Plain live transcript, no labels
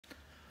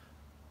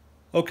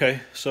Okay,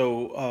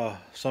 so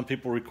some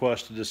people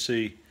requested to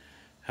see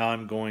how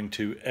I'm going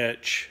to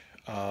etch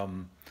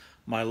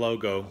my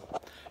logo.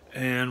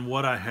 And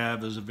what I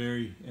have is a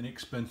very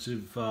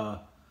inexpensive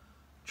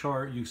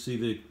chart. You see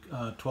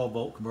the 12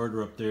 volt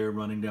converter up there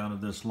running down to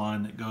this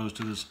line that goes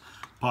to this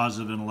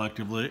positive and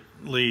elective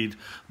lead.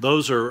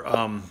 Those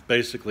are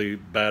basically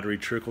battery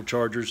trickle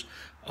chargers.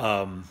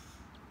 Um,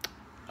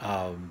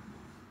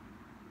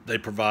 they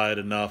provide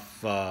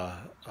enough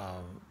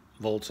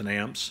volts and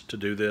amps to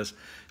do this.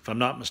 If I'm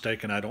not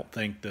mistaken, I don't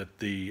think that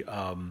the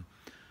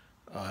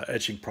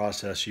etching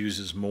process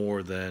uses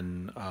more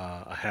than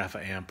a half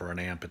an amp or an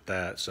amp at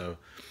that. So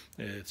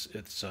it's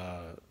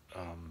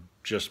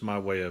just my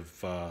way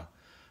of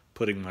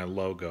putting my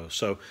logo.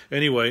 So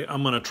anyway,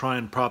 I'm going to try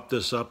and prop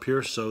this up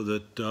here so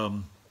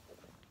that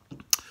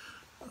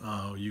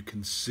you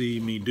can see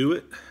me do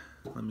it.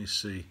 Let me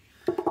see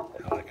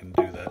how I can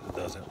do that. It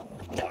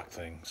doesn't block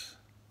things.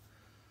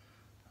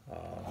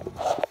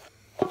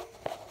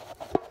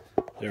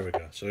 There we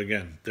go. So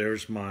again,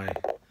 there's my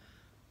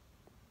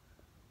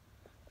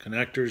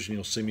connectors, and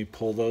you'll see me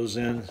pull those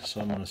in.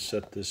 So I'm going to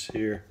set this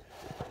here,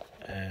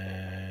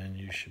 and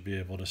you should be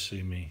able to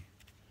see me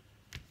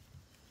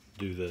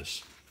do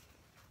this.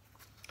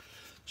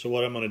 So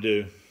what I'm going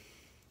to do,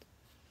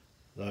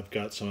 I've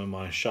got some of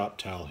my shop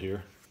towel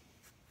here,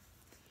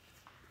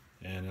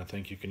 and I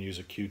think you can use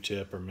a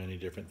Q-tip or many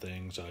different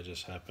things. I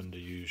just happen to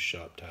use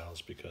shop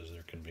towels because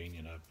they're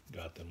convenient. I've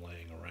got them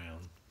laying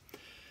around.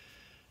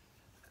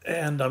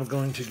 And I'm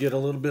going to get a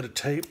little bit of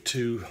tape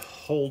to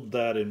hold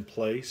that in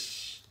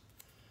place,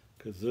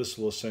 because this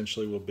will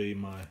essentially be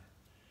my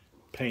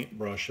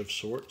paintbrush of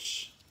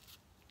sorts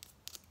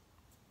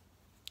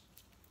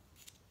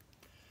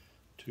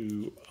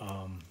to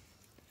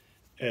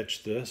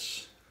etch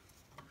this.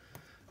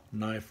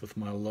 Knife with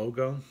my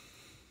logo.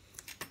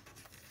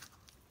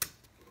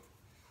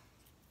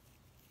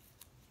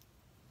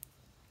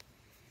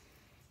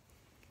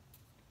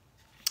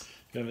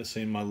 If you haven't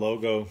seen, my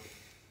logo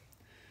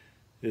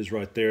is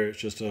right there. It's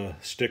just a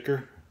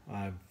sticker.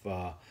 I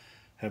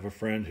have a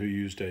friend who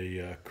used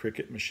a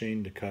Cricut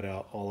machine to cut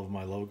out all of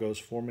my logos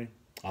for me.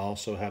 I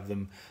also have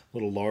them a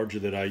little larger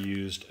that I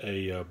used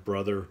a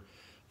Brother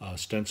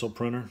stencil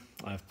printer.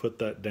 I've put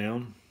that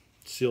down,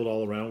 sealed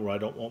all around where I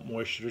don't want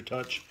moisture to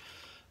touch.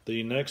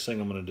 The next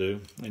thing I'm going to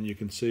do, and you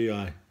can see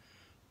I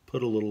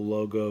put a little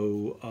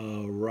logo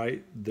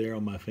right there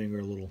on my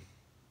finger, a little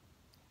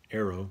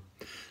arrow,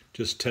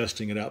 just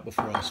testing it out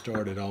before I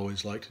started. I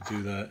always like to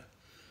do that.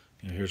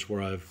 Here's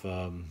where I've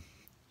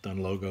done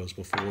logos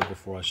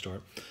before I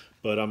start.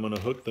 But I'm going to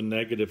hook the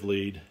negative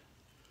lead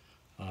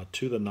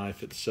to the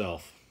knife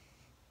itself.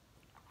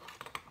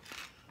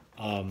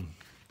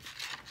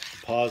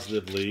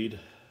 Positive lead,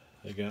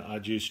 again, I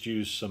just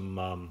used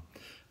some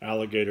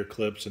alligator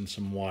clips and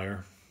some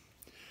wire,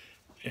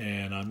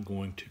 and I'm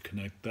going to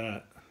connect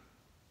that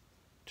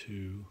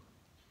to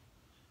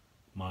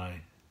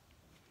my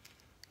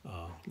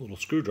little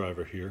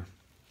screwdriver here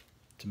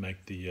to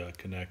make the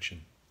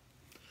connection.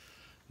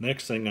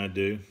 Next thing I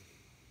do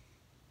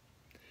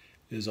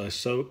is I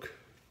soak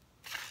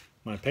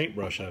my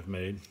paintbrush I've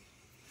made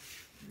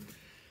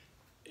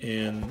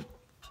in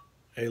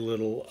a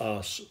little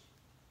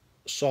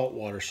salt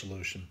water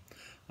solution.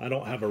 I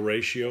don't have a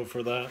ratio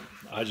for that.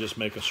 I just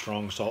make a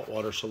strong salt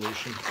water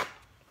solution.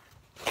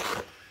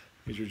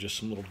 These are just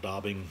some little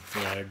daubing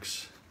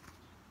rags.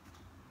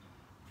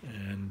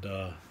 And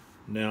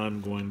now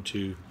I'm going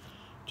to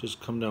just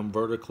come down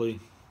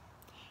vertically.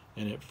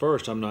 And at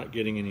first I'm not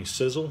getting any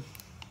sizzle.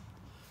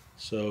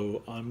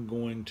 So I'm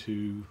going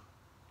to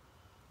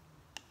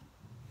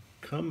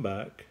come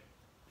back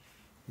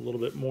a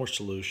little bit more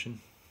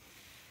solution.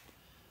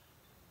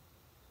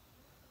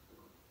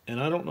 And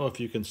I don't know if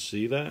you can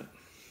see that.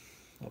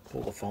 I'll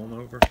pull the phone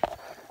over.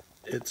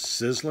 It's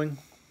sizzling,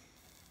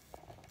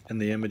 and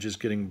the image is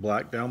getting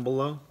black down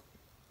below.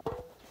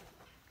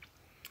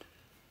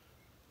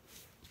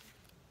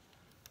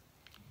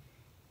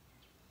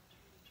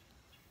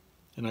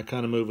 And I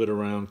kind of move it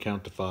around,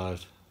 count to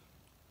 5.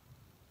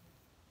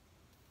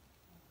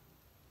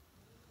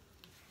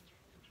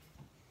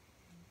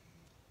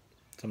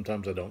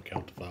 Sometimes I don't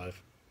count to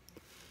 5.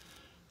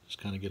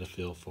 Just kind of get a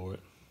feel for it.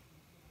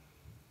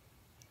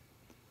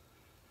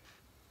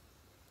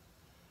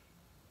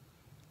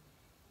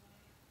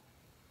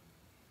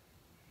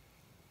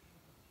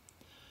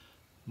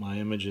 My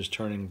image is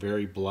turning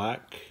very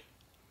black.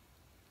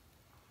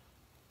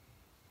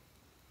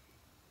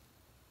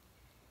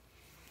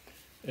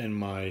 And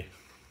my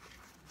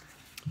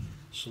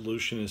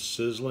solution is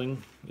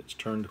sizzling. It's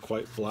turned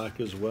quite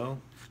black as well.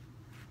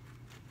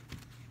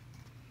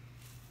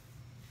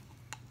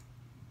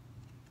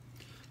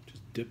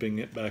 Just dipping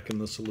it back in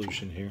the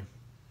solution here.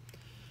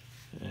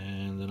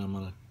 And then I'm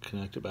going to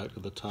connect it back to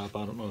the top.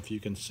 I don't know if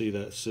you can see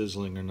that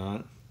sizzling or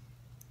not.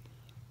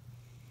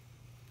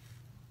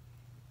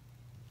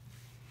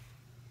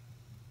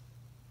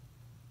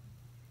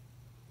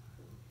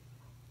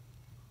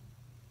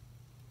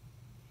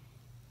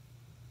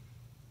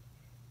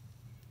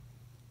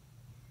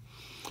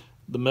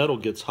 The metal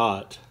gets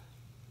hot,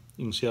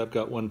 You can see I've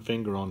got one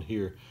finger on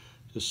here,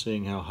 just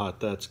seeing how hot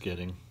that's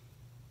getting.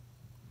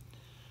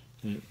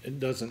 And it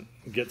doesn't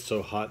get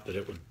so hot that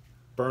it would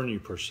burn you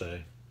per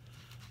se,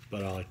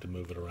 but I like to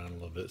move it around a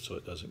little bit so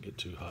it doesn't get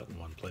too hot in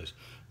one place.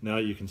 Now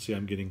you can see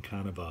I'm getting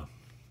kind of a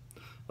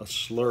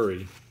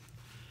slurry,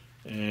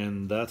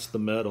 and that's the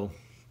metal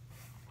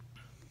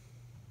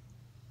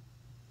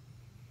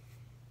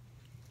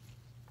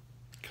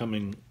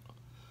coming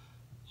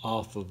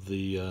off of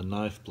the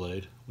knife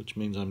blade, which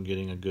means I'm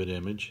getting a good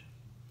image.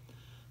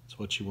 That's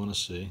what you want to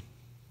see.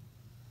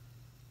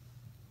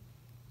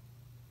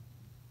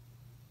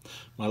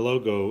 My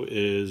logo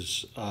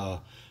is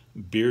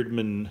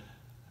Beardman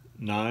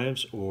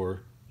Knives,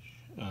 or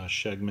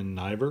Shegman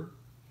Kniver.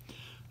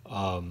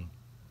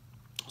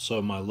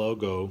 So my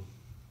logo,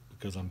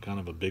 because I'm kind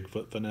of a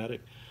Bigfoot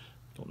fanatic,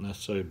 don't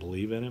necessarily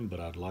believe in him, but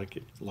I'd like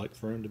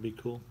for him to be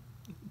cool,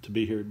 to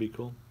be here would be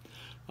cool.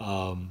 If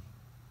I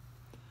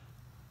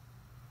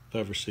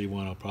ever see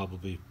one, I'll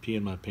probably pee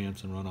in my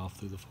pants and run off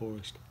through the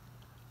forest.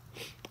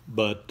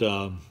 But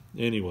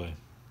anyway,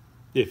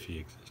 if he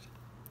exists.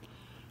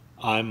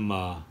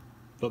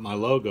 But my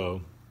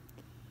logo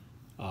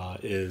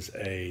is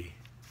a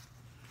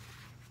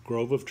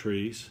grove of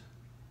trees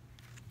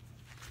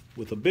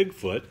with a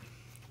Bigfoot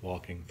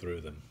walking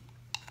through them.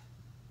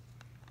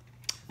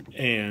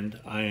 And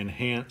I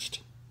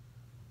enhanced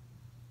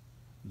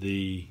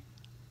the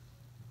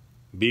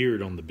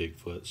beard on the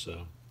Bigfoot,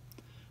 so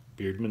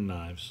Beardman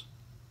Knives,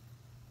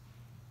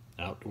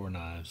 Outdoor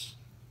Knives,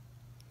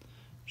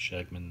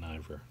 Shegman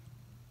Kniver.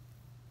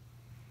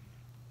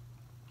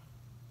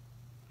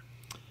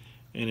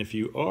 And if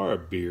you are a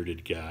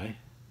bearded guy,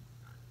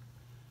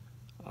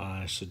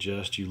 I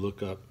suggest you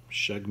look up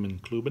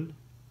Shegman Kluben,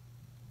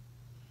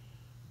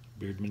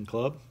 Beardman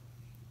Club,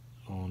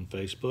 on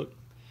Facebook.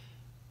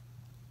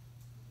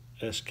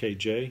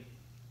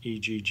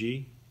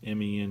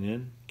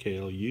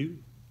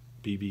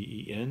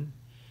 SKJEGGMENNKLUBBEN.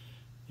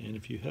 And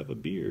if you have a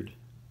beard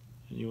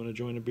and you want to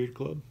join a beard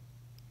club,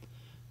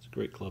 it's a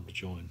great club to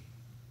join.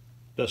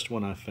 Best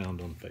one I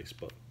found on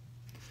Facebook.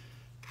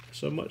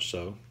 So much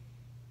so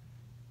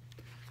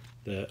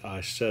that I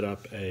set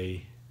up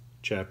a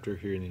chapter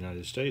here in the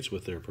United States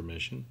with their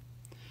permission,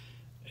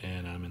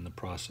 and I'm in the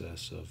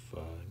process of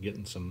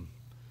getting some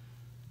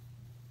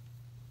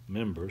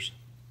members.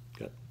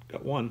 Got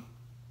one,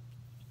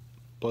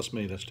 plus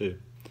me, that's two.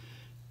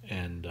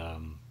 And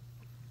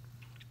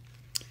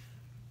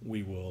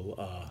we will,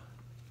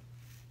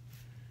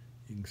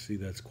 you can see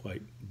that's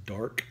quite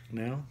dark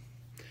now,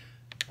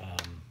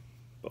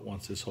 but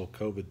once this whole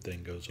COVID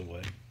thing goes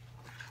away,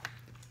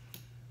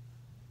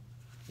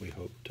 we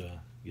hope to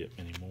get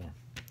many more.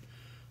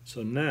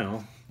 So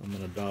now I'm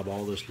going to daub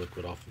all this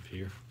liquid off of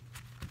here,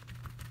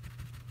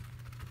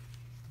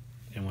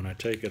 and when I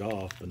take it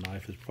off, the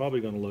knife is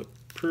probably going to look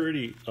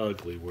pretty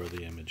ugly where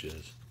the image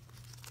is.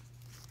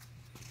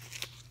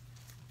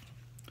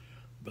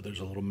 But there's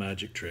a little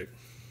magic trick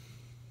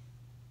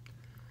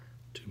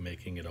to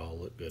making it all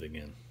look good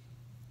again.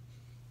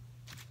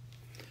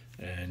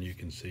 And you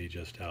can see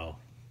just how,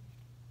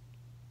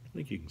 I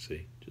think you can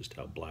see just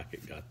how black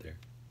it got there.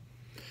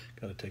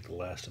 Got to take the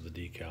last of the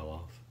decal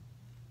off.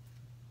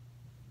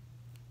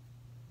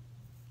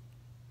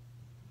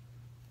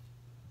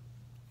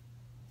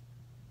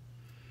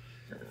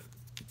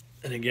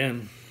 And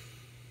again,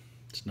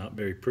 it's not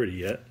very pretty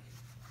yet.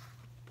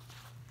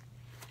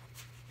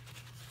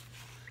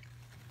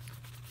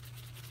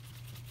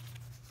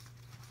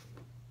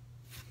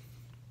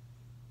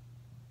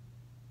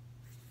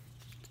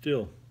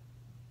 Still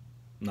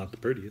not the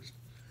prettiest.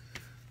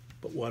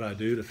 But what I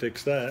do to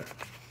fix that,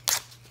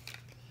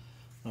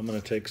 I'm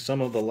going to take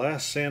some of the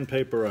last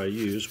sandpaper I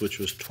used, which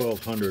was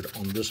 1200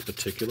 on this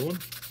particular one,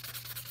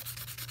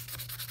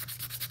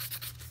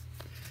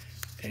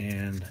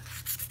 and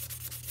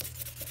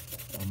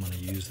I'm going to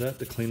use that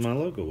to clean my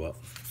logo up.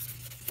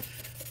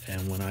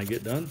 And when I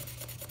get done,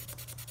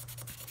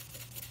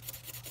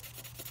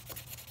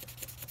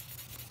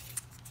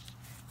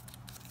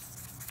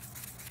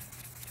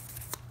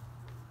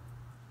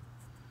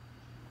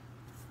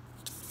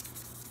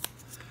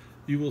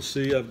 you will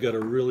see I've got a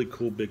really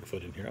cool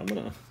Bigfoot in here.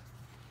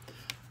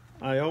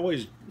 I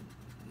always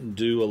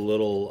do a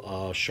little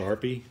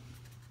Sharpie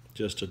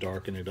just to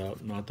darken it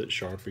up. Not that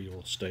Sharpie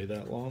will stay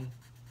that long.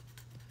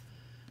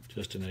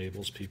 Just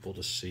enables people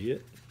to see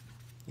it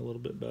a little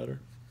bit better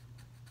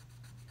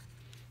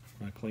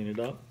when I clean it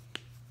up.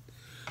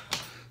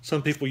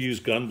 Some people use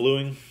gun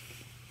bluing.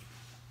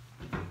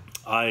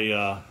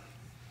 I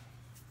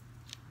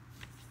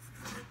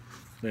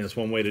think that's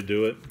one way to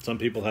do it. Some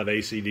people have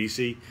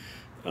AC/DC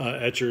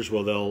etchers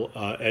where they'll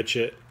etch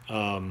it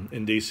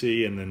in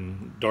DC and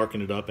then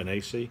darken it up in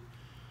AC.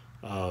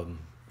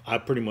 I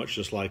pretty much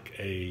just like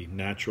a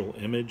natural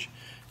image,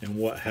 and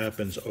what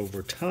happens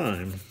over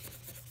time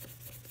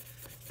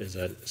is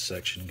that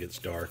section gets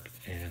dark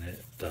and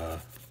it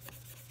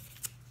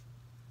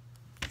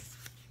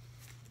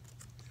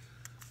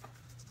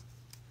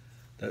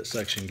that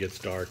section gets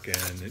dark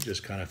and it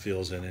just kind of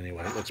fills in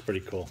anyway. It looks pretty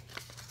cool.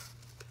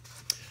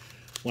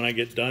 When I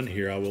get done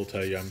here, I will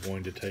tell you I'm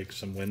going to take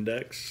some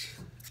Windex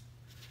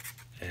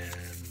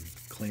and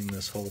clean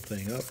this whole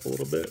thing up a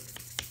little bit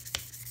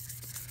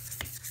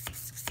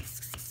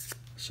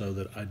so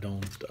that I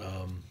don't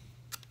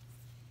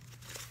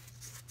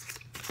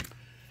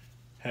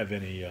have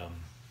any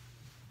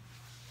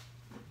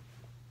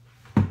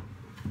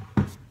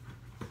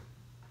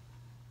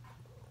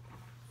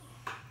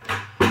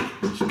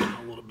just getting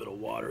a little bit of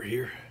water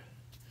here.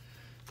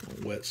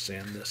 I'll wet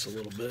sand this a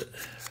little bit.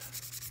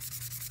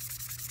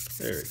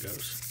 There it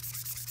goes.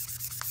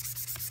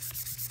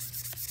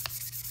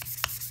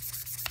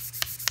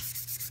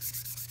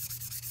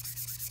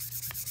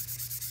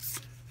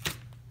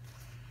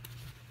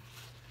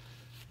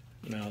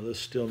 Now this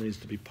still needs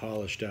to be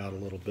polished out a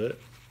little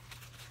bit.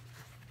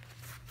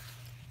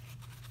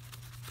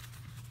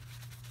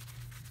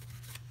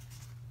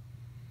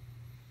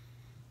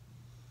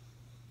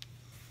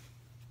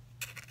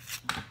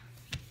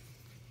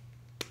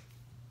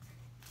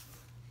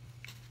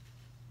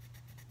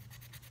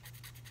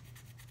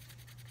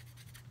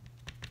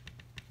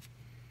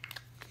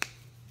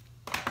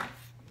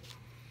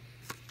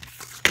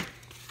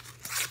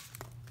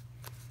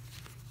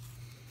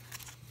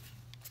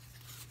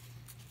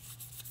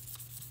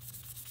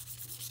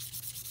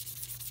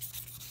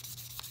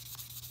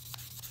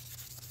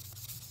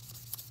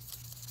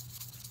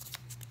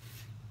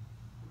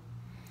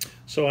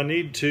 So I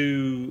need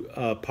to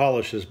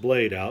polish this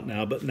blade out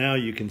now, but now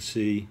you can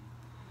see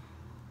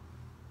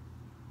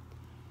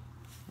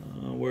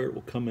where it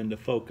will come into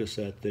focus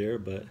at there,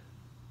 but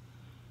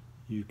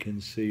you can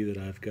see that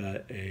I've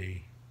got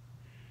a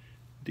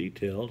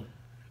detailed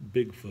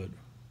Bigfoot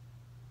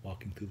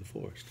walking through the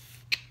forest.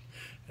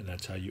 And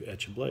that's how you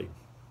etch a blade.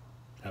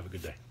 Have a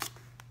good day.